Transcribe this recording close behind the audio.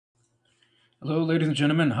Hello, ladies and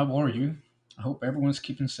gentlemen. How are you? I hope everyone's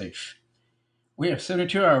keeping safe. We have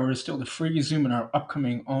 72 hours till the free Zoominar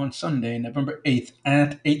upcoming on Sunday, November 8th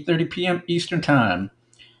at 8:30 p.m. Eastern Time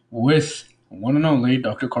with one and only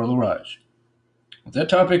Dr. Carlo Raj. That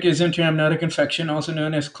topic is intraamniotic infection, also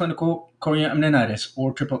known as clinical chorioamnionitis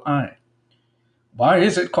or triple I. Why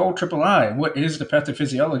is it called triple I? What is the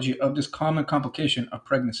pathophysiology of this common complication of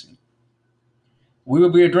pregnancy? We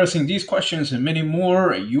will be addressing these questions and many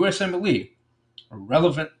more USMLE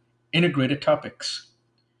relevant integrated topics.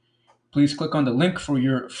 Please click on the link for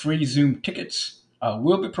your free Zoom tickets.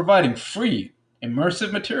 We'll be providing free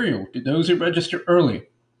immersive material to those who register early.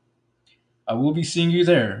 I will be seeing you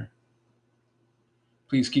there.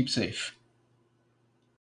 Please keep safe.